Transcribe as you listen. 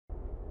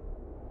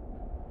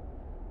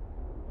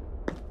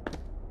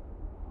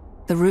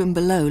The room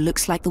below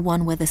looks like the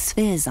one where the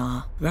spheres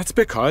are. That's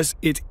because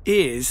it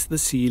is the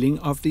ceiling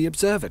of the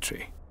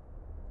observatory.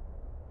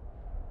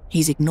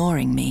 He's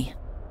ignoring me.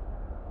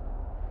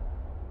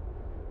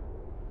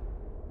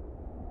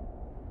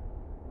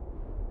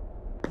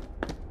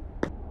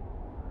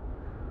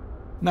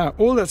 Now,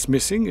 all that's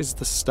missing is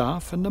the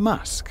staff and the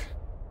mask.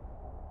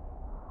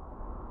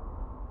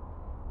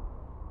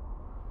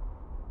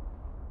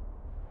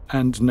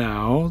 And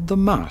now the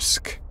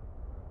mask.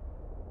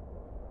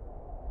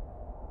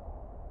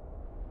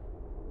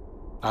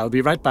 I'll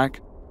be right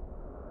back.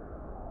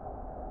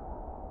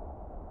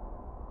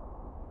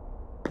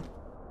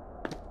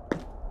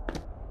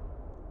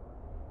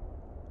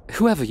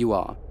 Whoever you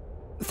are,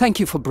 thank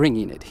you for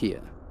bringing it here.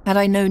 Had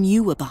I known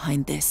you were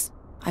behind this,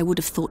 I would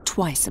have thought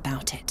twice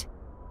about it.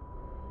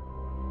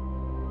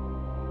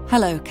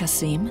 Hello,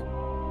 Kasim.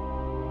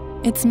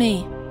 It's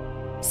me,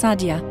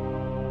 Sadia.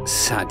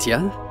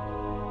 Sadia?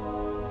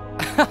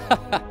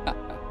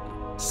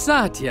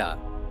 Sadia,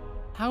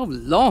 how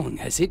long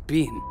has it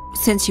been?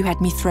 Since you had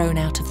me thrown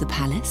out of the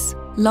palace,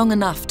 long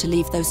enough to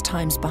leave those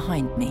times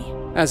behind me.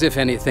 As if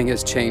anything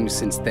has changed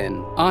since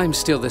then. I'm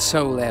still the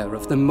sole heir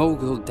of the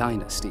Mughal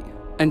dynasty.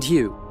 And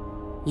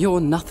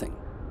you're nothing.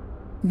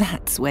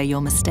 That's where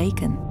you're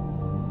mistaken.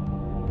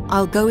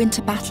 I'll go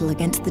into battle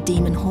against the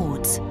demon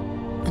hordes,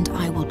 and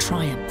I will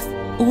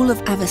triumph. All of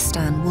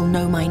Avestan will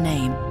know my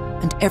name,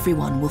 and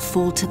everyone will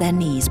fall to their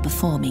knees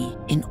before me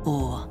in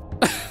awe.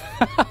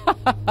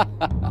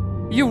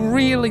 You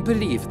really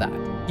believe that?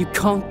 You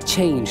can't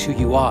change who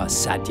you are,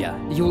 Sadia.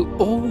 You'll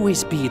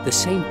always be the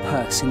same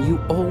person you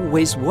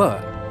always were.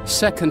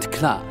 Second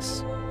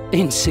class.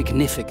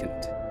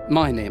 Insignificant.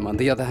 My name, on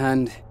the other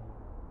hand,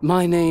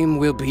 my name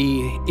will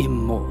be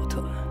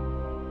immortal.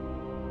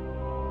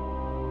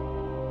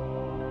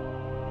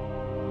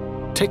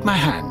 Take my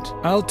hand.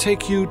 I'll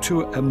take you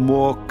to a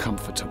more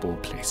comfortable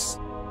place.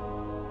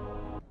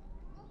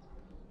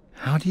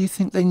 How do you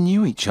think they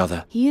knew each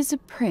other? He is a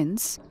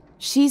prince,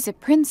 she's a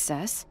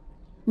princess.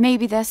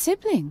 Maybe they're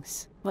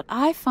siblings. What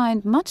I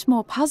find much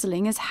more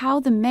puzzling is how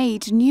the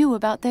maid knew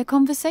about their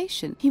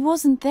conversation. He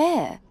wasn't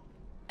there,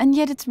 and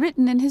yet it's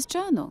written in his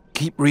journal.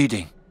 Keep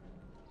reading.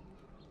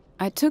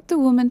 I took the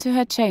woman to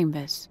her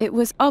chambers. It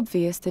was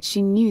obvious that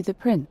she knew the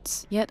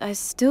prince, yet I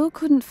still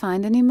couldn't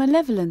find any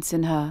malevolence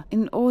in her.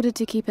 In order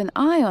to keep an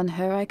eye on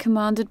her, I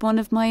commanded one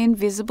of my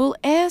invisible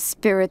air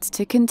spirits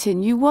to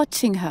continue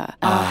watching her.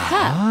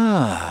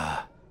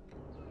 Aha!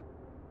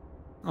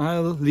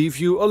 I'll leave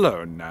you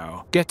alone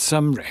now. Get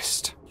some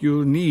rest.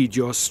 You'll need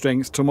your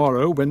strength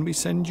tomorrow when we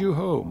send you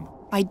home.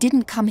 I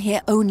didn't come here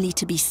only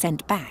to be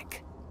sent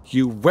back.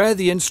 You were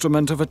the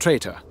instrument of a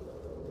traitor.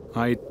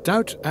 I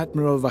doubt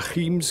Admiral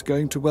Vahim's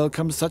going to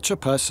welcome such a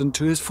person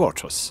to his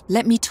fortress.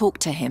 Let me talk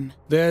to him.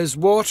 There's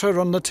water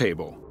on the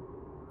table.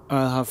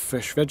 I'll have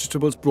fresh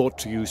vegetables brought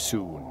to you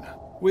soon.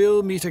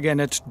 We'll meet again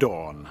at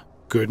dawn.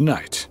 Good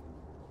night.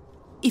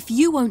 If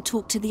you won't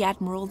talk to the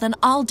Admiral, then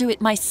I'll do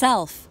it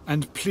myself.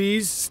 And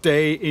please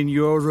stay in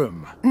your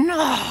room.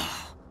 No.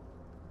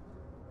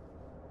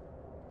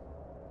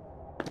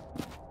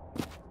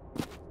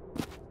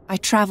 I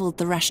travelled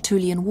the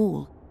Rashtulian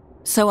Wall,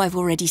 so I've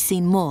already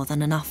seen more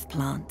than enough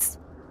plants.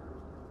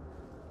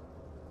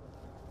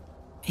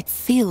 It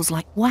feels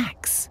like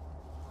wax.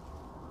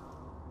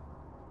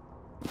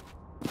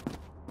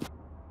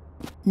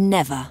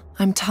 Never.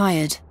 I'm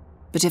tired.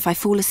 But if I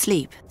fall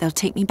asleep, they'll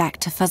take me back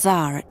to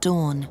Fazar at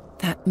dawn.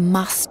 That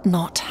must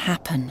not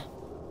happen.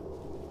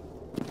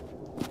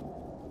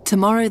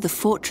 Tomorrow the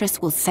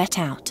fortress will set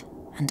out,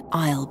 and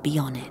I'll be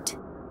on it.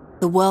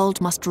 The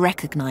world must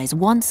recognize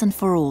once and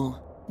for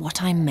all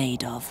what I'm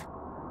made of.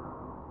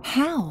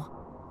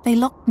 How? They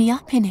locked me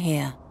up in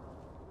here.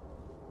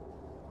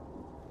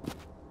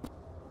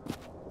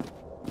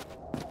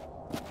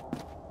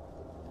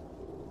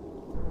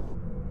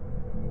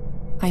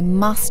 I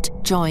must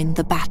join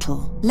the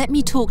battle. Let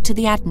me talk to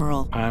the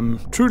Admiral. I'm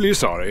truly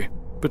sorry,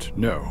 but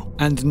no.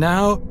 And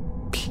now,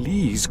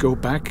 please go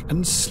back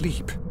and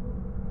sleep.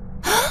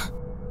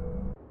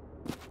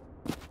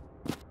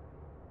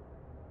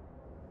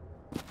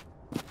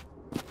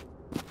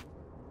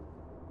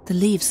 The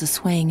leaves are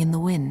swaying in the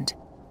wind,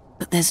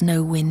 but there's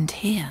no wind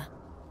here.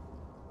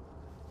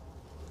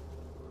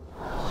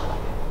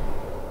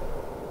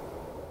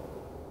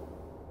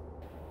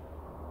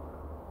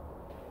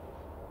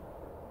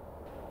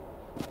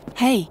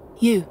 Hey,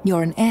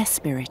 you're an air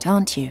spirit,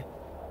 aren't you?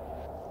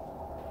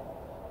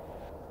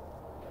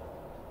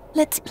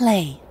 Let's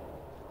play.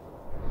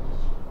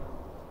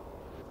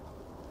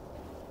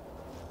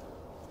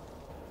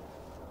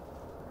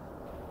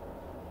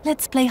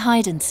 Let's play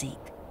hide and seek.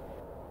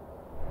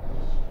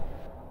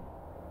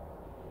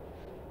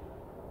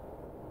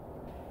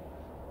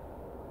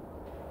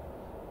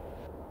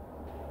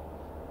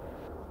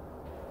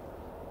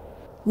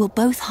 We'll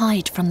both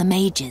hide from the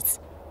mages.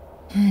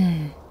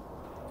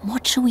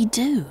 What shall we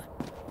do?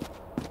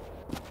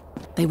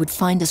 They would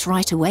find us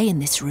right away in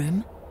this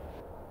room.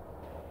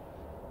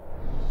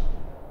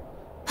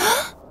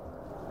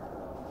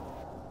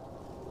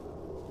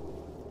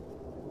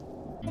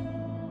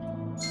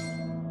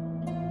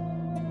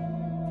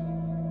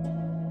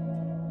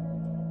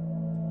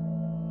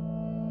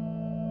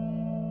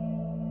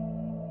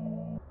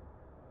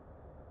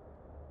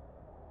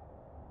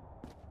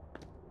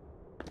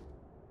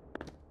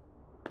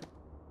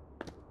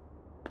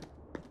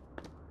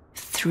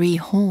 3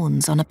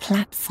 horns on a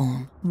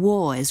platform.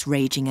 War is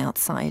raging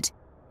outside,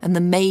 and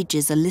the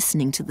mages are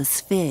listening to the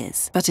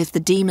spheres. But if the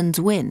demons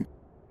win,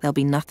 there'll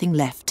be nothing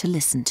left to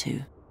listen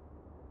to.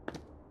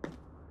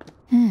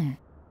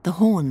 The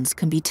horns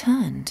can be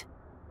turned.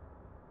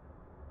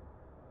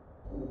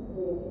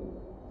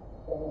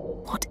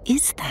 What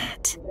is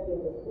that?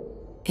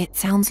 It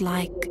sounds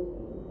like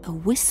a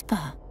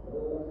whisper.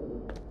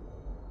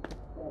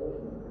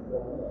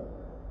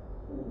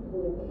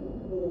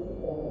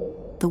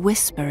 The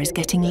whisper is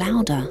getting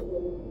louder.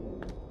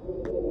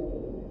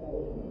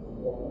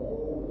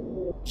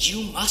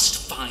 You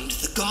must find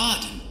the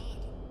garden.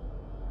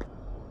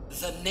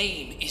 The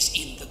name is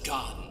in the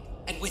garden,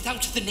 and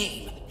without the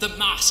name, the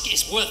mask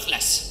is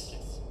worthless.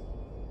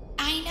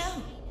 I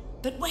know,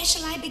 but where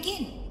shall I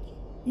begin?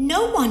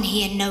 No one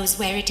here knows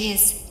where it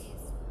is,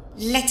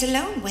 let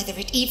alone whether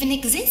it even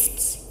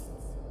exists.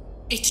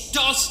 It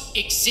does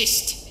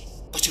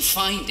exist, but to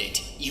find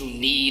it, you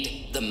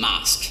need the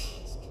mask.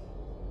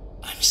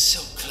 I'm so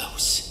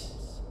close.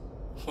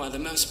 While the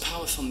most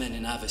powerful men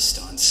in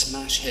Avestan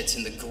smash heads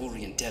in the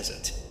Gorian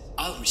desert,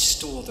 I'll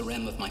restore the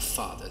realm of my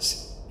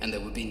fathers, and there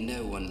will be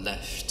no one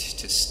left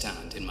to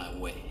stand in my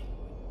way.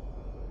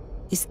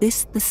 Is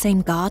this the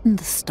same garden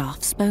the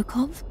staff spoke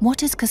of?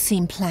 What is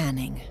Kasim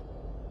planning?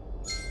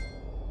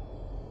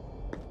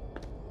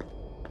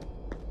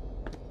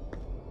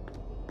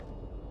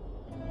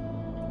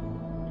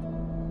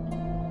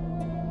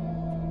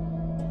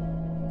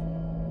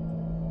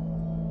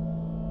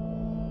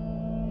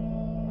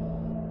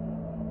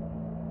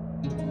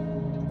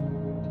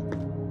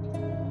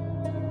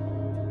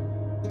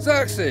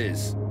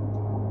 Xerxes!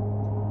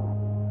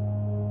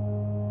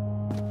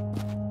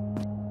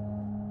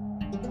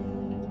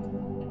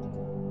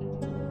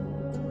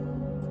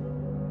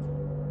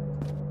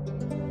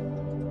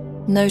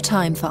 No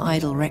time for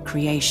idle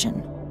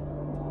recreation.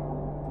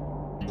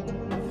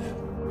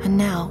 And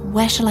now,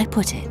 where shall I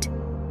put it?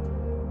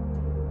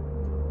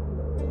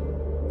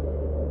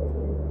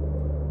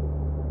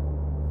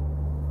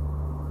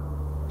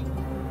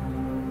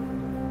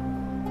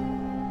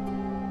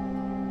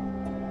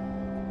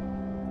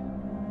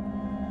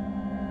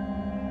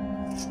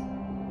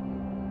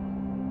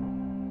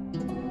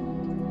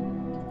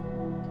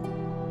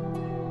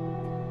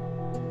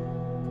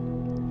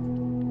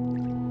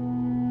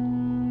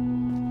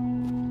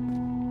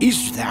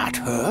 Is that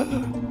her?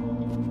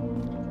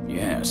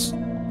 Yes,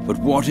 but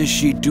what is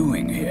she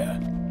doing here?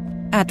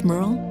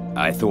 Admiral?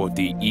 I thought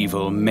the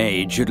evil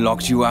mage had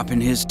locked you up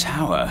in his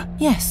tower.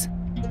 Yes,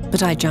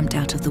 but I jumped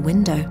out of the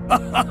window.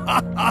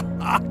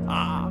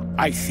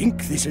 I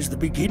think this is the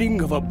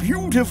beginning of a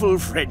beautiful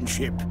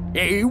friendship.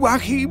 Eh,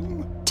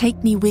 Joachim?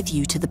 Take me with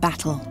you to the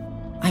battle.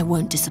 I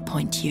won't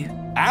disappoint you.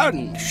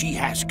 And she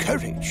has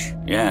courage.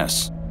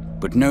 Yes,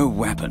 but no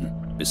weapon.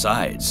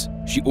 Besides,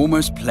 she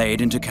almost played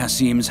into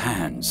Kasim's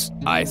hands.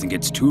 I think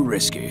it's too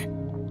risky.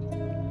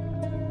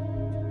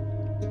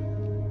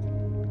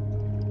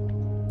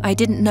 I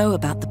didn't know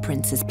about the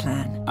prince's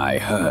plan. I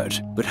heard,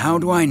 but how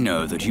do I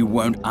know that you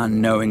won't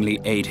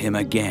unknowingly aid him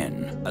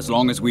again? As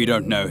long as we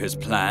don't know his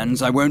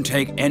plans, I won't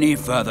take any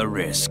further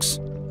risks.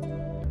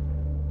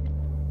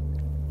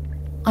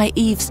 I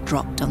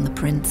eavesdropped on the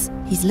prince.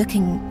 He's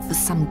looking for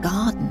some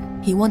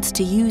garden. He wants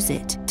to use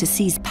it to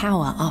seize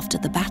power after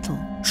the battle.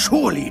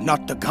 Surely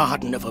not the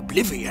Garden of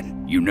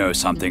Oblivion. You know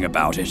something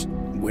about it?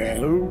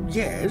 Well,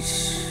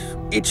 yes.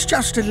 It's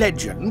just a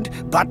legend,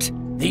 but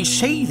they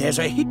say there's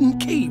a hidden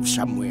cave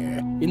somewhere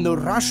in the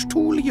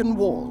Rashtulian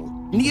wall,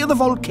 near the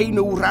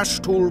volcano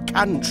Rashtul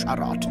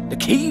Kancharot. The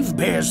cave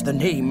bears the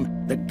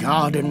name the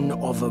Garden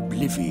of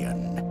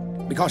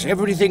Oblivion, because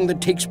everything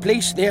that takes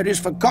place there is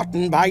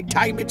forgotten by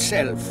time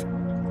itself,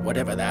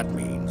 whatever that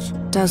means.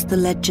 Does the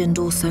legend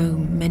also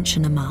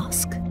mention a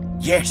mask?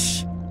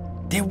 Yes,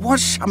 there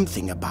was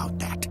something about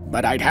that,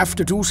 but I'd have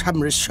to do some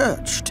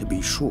research to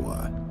be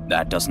sure.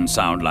 That doesn't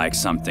sound like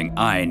something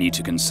I need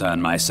to concern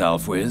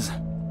myself with.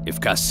 If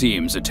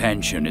Kasim's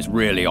attention is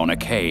really on a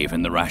cave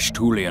in the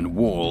Rashtulian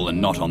wall and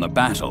not on the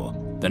battle,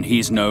 then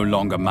he's no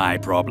longer my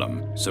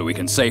problem, so we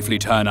can safely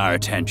turn our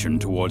attention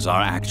towards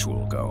our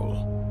actual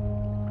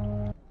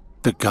goal.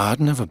 The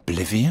Garden of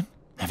Oblivion?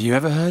 Have you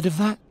ever heard of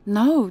that?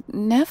 No,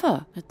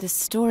 never. But this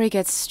story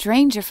gets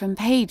stranger from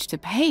page to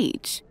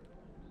page.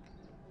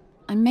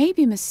 I may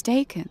be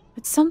mistaken,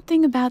 but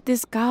something about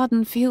this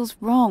garden feels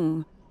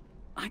wrong.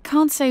 I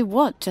can't say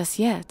what just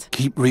yet.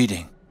 Keep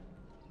reading.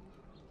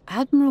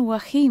 Admiral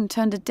Joachim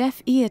turned a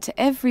deaf ear to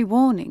every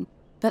warning,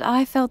 but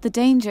I felt the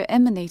danger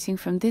emanating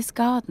from this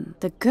garden.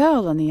 The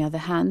girl, on the other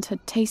hand,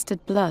 had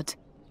tasted blood.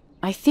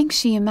 I think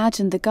she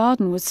imagined the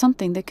garden was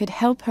something that could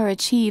help her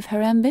achieve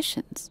her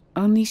ambitions.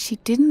 Only she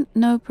didn't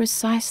know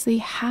precisely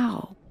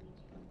how.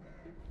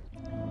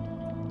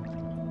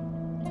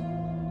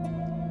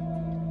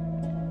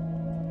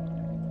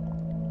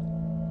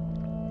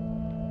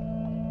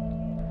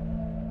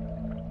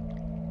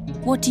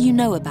 What do you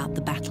know about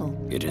the battle?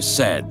 It is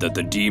said that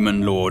the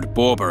demon lord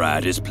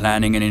Borbarad is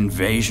planning an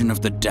invasion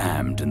of the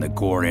damned in the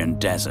Gorian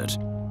desert,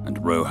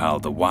 and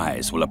Rohal the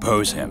Wise will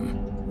oppose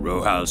him.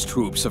 Rohal's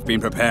troops have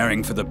been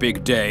preparing for the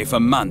big day for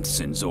months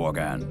in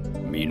Zorgan.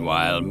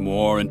 Meanwhile,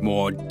 more and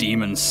more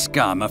demon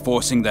scum are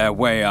forcing their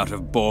way out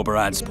of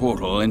Borbarad's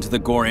portal into the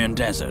Gorian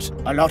desert.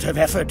 A lot of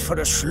effort for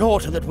a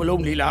slaughter that will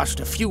only last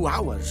a few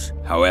hours.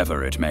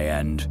 However it may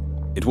end,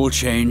 it will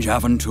change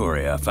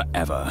Aventuria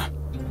forever.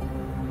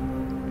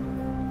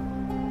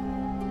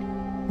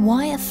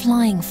 Why a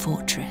flying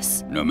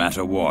fortress? No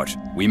matter what,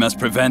 we must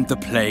prevent the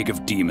plague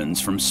of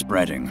demons from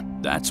spreading.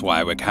 That's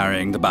why we're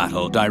carrying the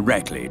battle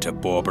directly to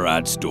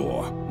Borbarad's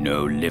door.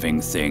 No living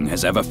thing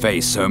has ever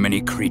faced so many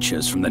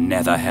creatures from the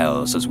nether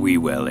hells as we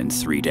will in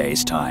 3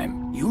 days'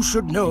 time. You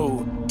should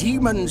know,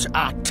 demons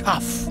are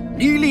tough,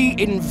 nearly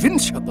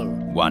invincible.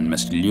 One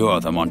must lure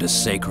them onto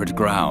sacred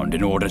ground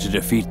in order to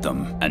defeat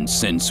them. And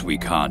since we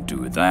can't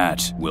do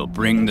that, we'll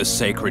bring the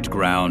sacred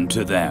ground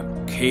to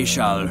them.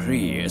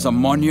 Keishalri is a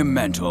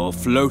monumental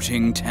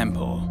floating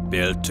temple,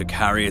 built to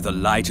carry the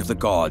light of the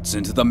gods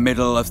into the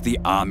middle of the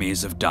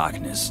armies of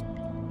darkness.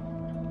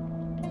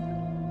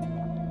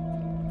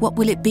 What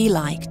will it be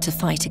like to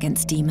fight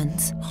against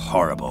demons?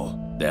 Horrible.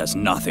 There's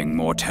nothing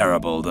more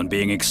terrible than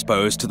being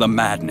exposed to the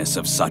madness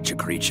of such a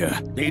creature.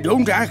 They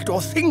don't act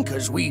or think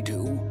as we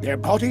do. Their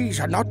bodies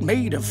are not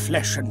made of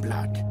flesh and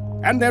blood.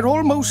 And they're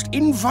almost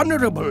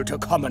invulnerable to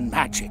common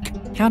magic.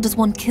 How does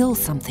one kill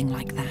something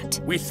like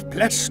that? With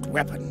blessed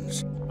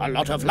weapons. A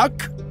lot of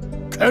luck,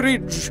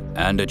 courage,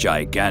 and a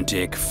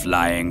gigantic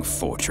flying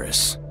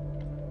fortress.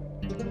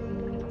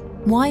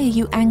 Why are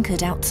you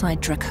anchored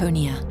outside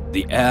Draconia?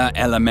 The air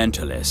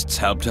elementalists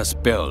helped us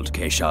build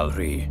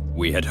Keishalri.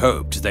 We had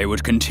hoped they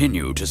would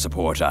continue to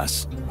support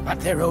us. But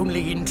they're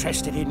only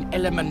interested in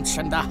elements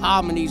and the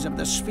harmonies of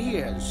the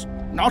spheres,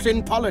 not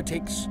in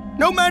politics,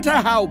 no matter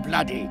how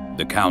bloody.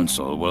 The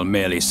Council will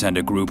merely send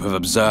a group of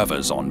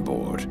observers on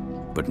board,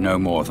 but no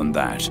more than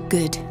that.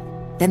 Good.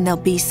 Then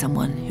there'll be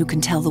someone who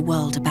can tell the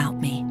world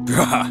about me.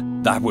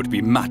 That would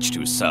be much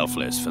too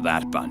selfless for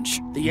that bunch.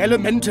 The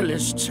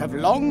elementalists have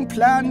long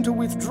planned to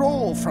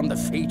withdraw from the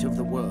fate of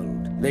the world.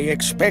 They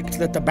expect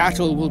that the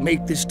battle will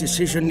make this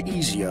decision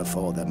easier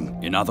for them.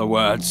 In other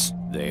words,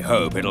 they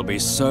hope it'll be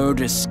so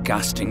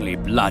disgustingly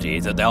bloody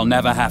that they'll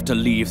never have to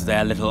leave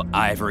their little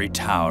ivory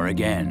tower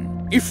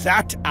again. If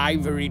that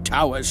ivory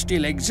tower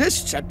still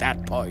exists at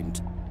that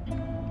point.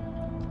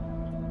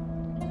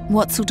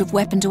 What sort of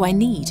weapon do I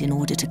need in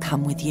order to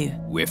come with you?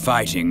 We're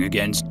fighting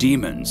against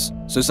demons,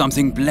 so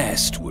something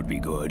blessed would be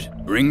good.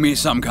 Bring me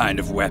some kind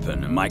of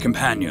weapon, and my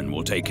companion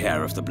will take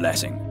care of the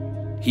blessing.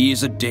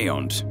 He's a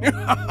Deont.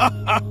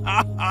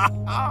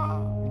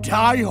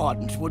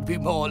 Diont would be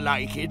more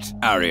like it.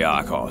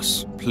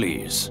 Ariakos,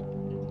 please.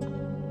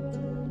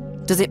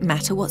 Does it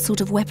matter what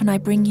sort of weapon I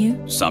bring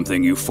you?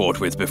 Something you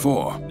fought with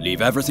before.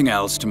 Leave everything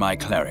else to my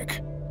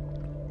cleric.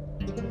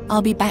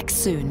 I'll be back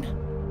soon.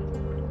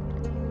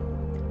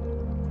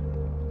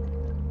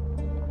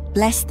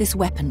 Bless this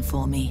weapon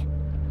for me.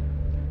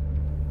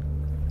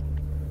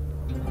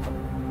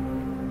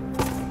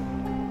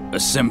 A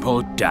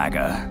simple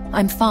dagger.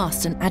 I'm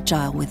fast and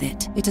agile with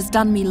it. It has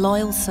done me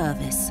loyal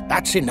service.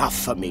 That's enough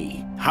for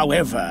me.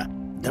 However,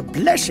 the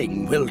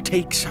blessing will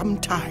take some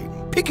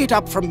time. Pick it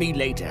up from me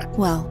later.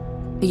 Well,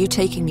 are you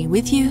taking me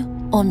with you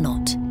or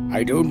not?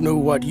 I don't know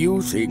what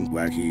you think,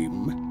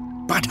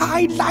 Wahim, but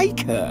I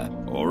like her.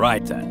 All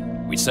right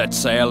then. We set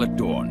sail at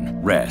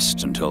dawn.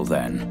 Rest until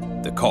then.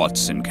 The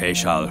cots in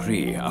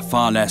Keishalri are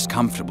far less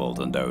comfortable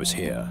than those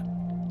here.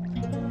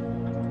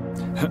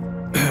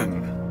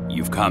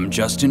 You've come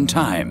just in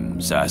time,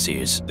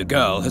 Xerxes. The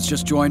girl has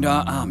just joined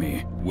our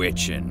army,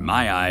 which, in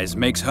my eyes,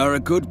 makes her a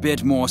good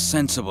bit more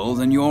sensible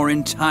than your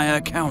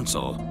entire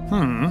council.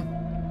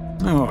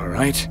 All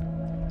right.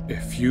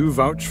 If you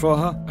vouch for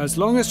her, as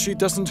long as she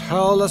doesn't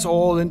hurl us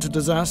all into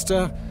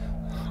disaster,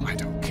 I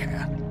don't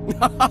care.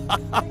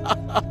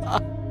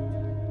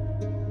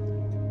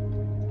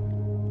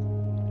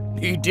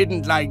 He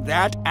didn't like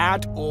that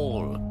at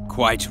all.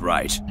 Quite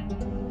right.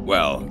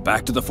 Well,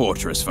 back to the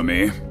fortress for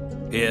me.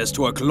 Here's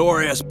to a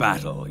glorious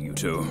battle, you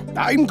two.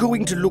 I'm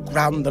going to look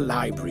round the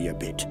library a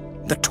bit.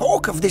 The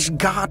talk of this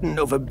Garden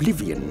of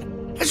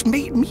Oblivion has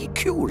made me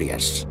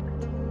curious.